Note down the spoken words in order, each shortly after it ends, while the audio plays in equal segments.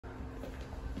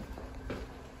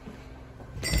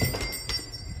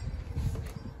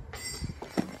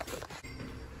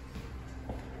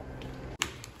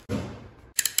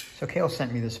So Cale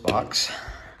sent me this box.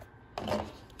 I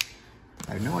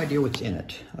have no idea what's in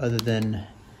it, other than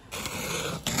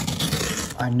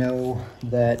I know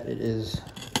that it is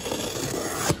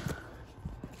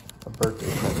a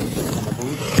birthday present and I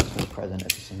believe a Christmas present at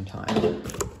the same time.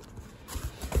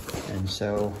 And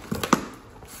so,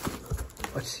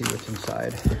 let's see what's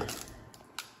inside.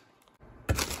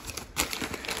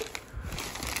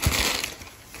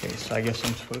 Okay, so I guess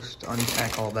I'm supposed to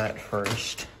unpack all that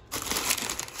first.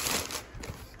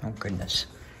 Oh goodness,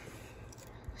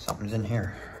 something's in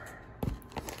here.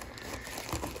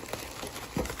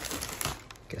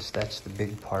 Guess that's the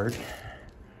big part.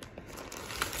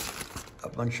 A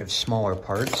bunch of smaller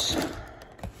parts.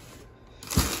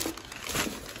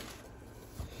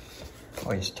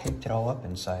 Oh, he's taped it all up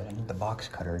inside. I need the box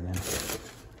cutter again.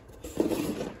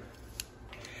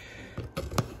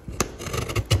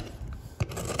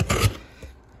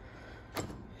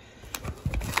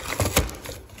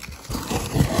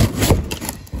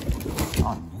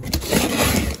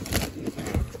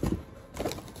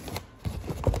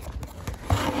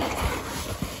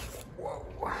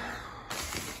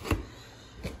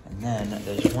 And then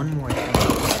there's one more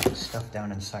thing, stuff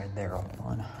down inside there. Hold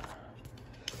on.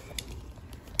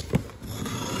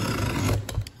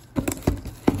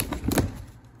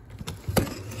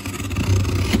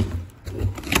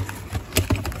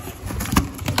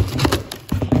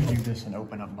 Do this and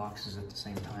open up boxes at the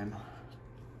same time.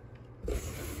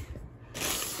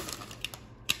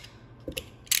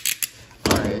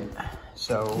 All right,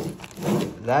 so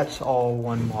that's all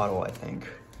one model, I think.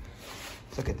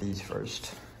 Let's look at these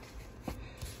first.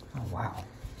 Oh, wow.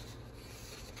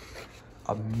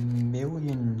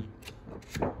 1,000,000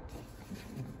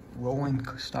 rolling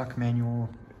stock manual.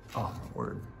 Oh, my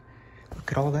word.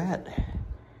 Look at all that.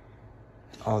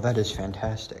 Oh, that is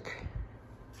fantastic.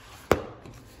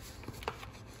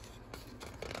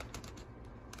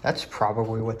 That's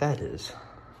probably what that is.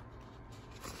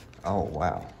 Oh,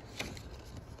 wow.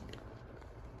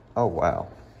 Oh, wow.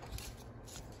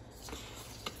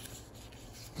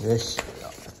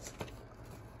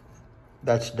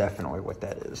 That's definitely what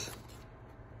that is.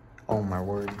 Oh my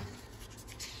word.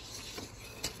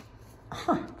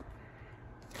 Huh.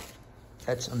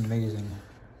 That's amazing.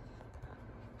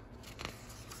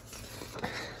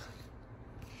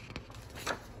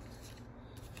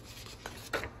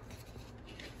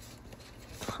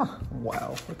 Huh.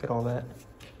 Wow, look at all that.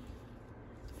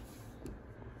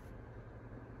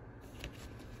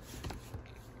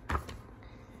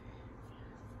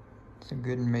 It's a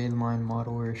good mainline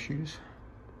model issues.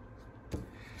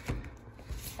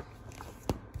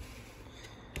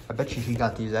 I bet you he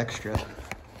got these extra.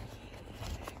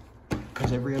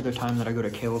 Because every other time that I go to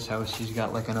Cale's house, he's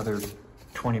got like another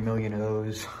 20 million of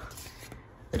those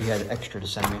that he had extra to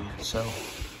send me. So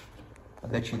I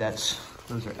bet you those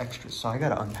are extras. So I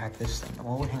gotta unpack this thing.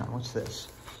 Well, hang on, what's this?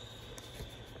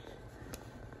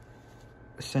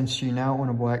 Since you now own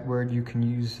a Blackbird, you can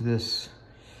use this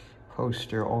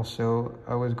poster. Also,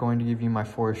 I was going to give you my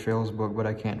Forest Trails book, but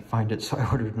I can't find it, so I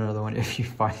ordered another one. If you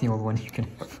find the old one, you can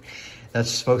have. That's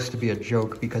supposed to be a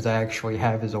joke because I actually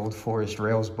have his old Forest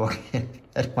Rails book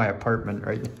at my apartment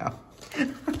right now.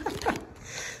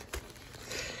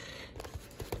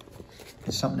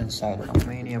 There's something inside it.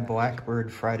 Mania Blackbird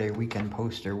Friday weekend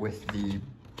poster with the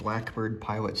Blackbird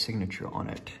pilot signature on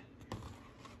it.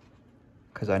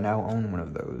 Because I now own one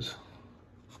of those.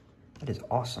 That is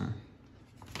awesome.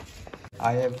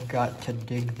 I have got to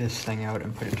dig this thing out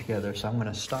and put it together, so I'm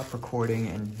gonna stop recording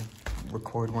and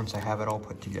record once I have it all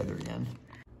put together again.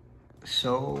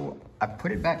 So I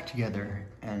put it back together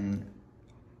and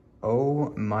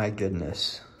oh my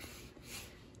goodness,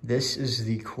 this is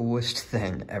the coolest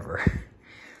thing ever.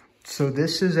 So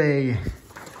this is a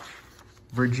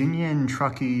Virginia and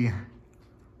Truckee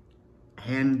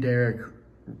hand derrick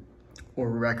or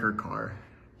wrecker car,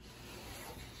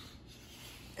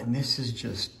 and this is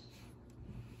just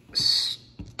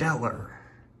stellar.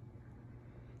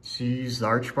 These the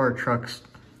Arch Bar trucks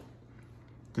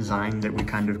design that we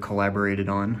kind of collaborated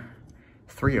on.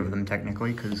 3 of them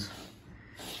technically, because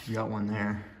we got one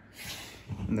there.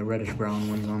 And the reddish brown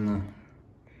one's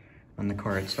on the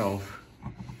car itself.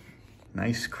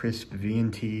 Nice crisp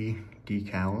V&T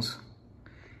decals.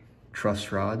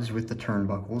 Truss rods with the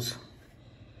turnbuckles.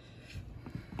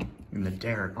 And the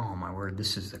derrick, oh my word,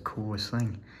 this is the coolest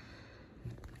thing.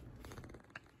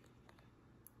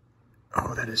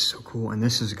 Oh, that is so cool. And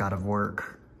this has got to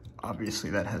work. Obviously,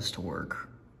 that has to work.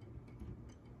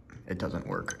 It doesn't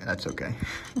work. That's okay.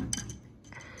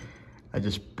 I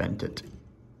just bent it.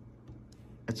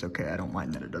 It's okay. I don't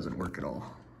mind that it doesn't work at all.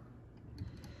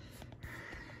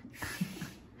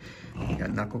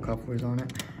 Got knuckle couplers on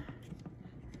it.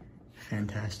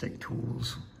 Fantastic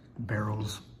tools,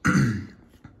 barrels.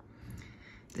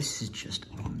 This is just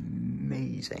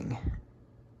amazing.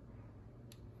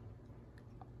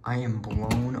 I am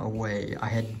blown away.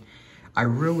 I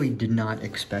really did not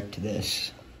expect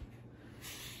this.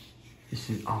 This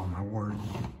is, oh my word.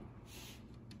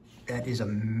 That is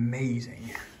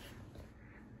amazing.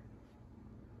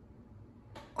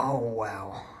 Oh,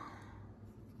 wow.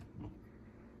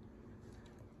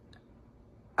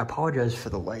 I apologize for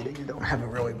the lighting. I don't have a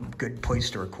really good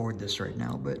place to record this right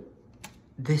now, but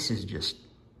this is just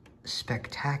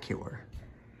spectacular.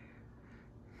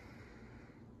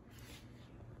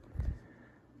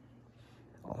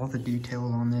 All the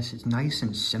details on this, it's nice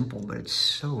and simple, but it's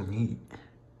so neat.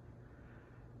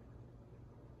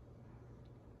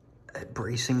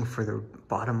 Bracing for the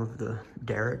bottom of the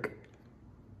derrick,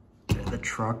 the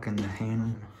truck and the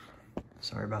hand.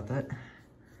 Sorry about that.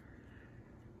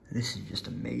 This is just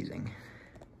amazing.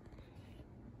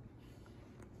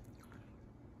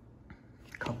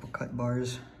 Couple cut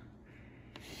bars.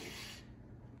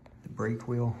 The brake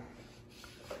wheel.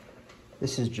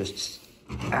 This is just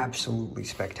absolutely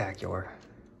spectacular.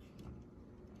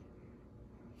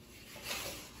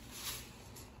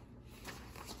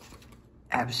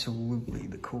 Absolutely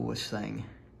the coolest thing.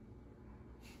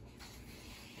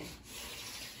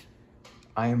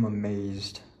 I am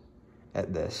amazed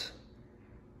at this.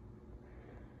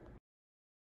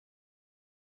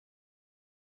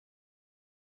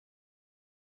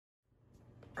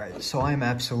 Right, so I'm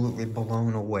absolutely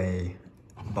blown away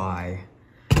by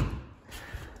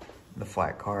the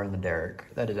flat car and the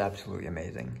derrick. That is absolutely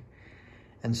amazing.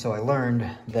 And so I learned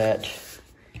that,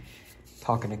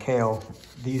 talking to Cale,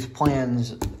 these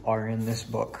plans are in this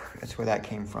book. That's where that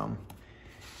came from.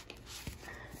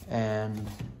 And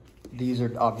these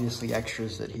are obviously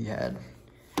extras that he had,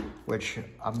 which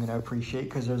I'm gonna appreciate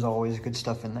because there's always good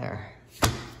stuff in there.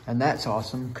 And that's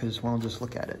awesome because we'll just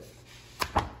look at it.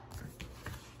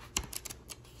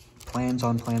 Plans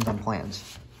on plans on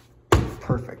plans.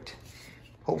 Perfect.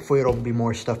 Hopefully it'll be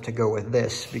more stuff to go with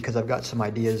this because I've got some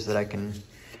ideas that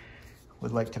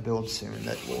would like to build soon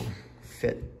that will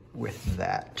fit with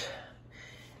that.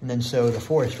 And then so the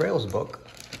Forest Rails book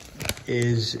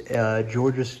is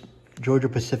Georgia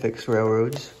Pacific's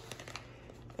railroads.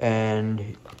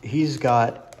 And he's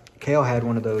got, Cale had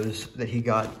one of those that he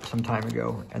got some time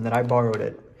ago and then I borrowed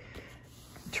it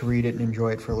to read it and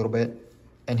enjoy it for a little bit.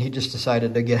 And he just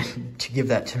decided to give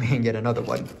that to me and get another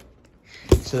one.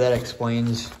 So that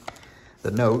explains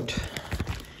the note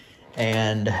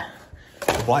and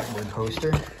the Blackbird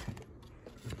poster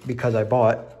because I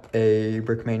bought a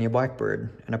Brickmania Blackbird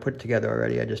and I put it together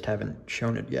already. I just haven't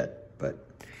shown it yet, but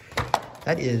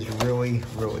that is really,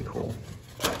 really cool.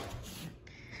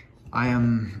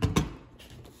 I'm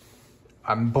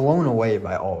blown away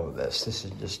by all of this. This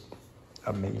is just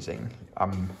amazing.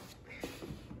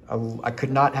 I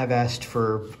could not have asked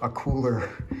for a cooler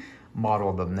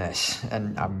model than this,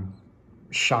 and I'm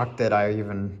shocked that I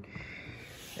even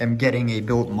am getting a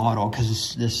built model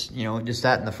because this, you know, just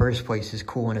that in the first place is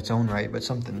cool in its own right, but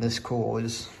something this cool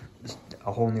is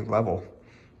a whole new level.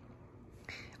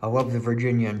 I love the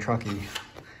Virginia and Truckee,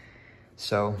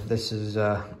 so this is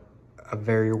a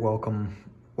very welcome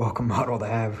model to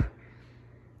have.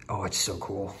 Oh, it's so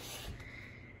cool.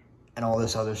 And all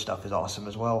this other stuff is awesome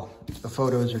as well. The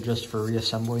photos are just for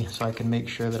reassembly, so I can make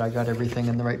sure that I got everything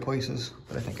in the right places,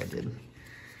 but I think I did.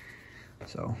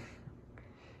 So,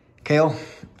 Cale,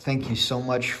 thank you so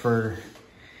much for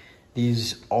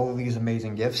all of these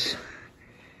amazing gifts.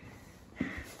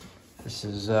 This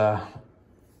is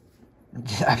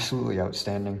absolutely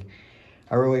outstanding.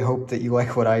 I really hope that you like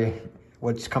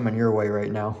what's coming your way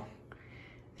right now.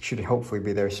 It should hopefully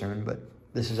be there soon, but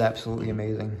this is absolutely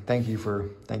amazing. Thank you for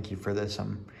this.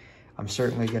 I'm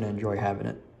certainly gonna enjoy having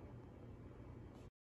it.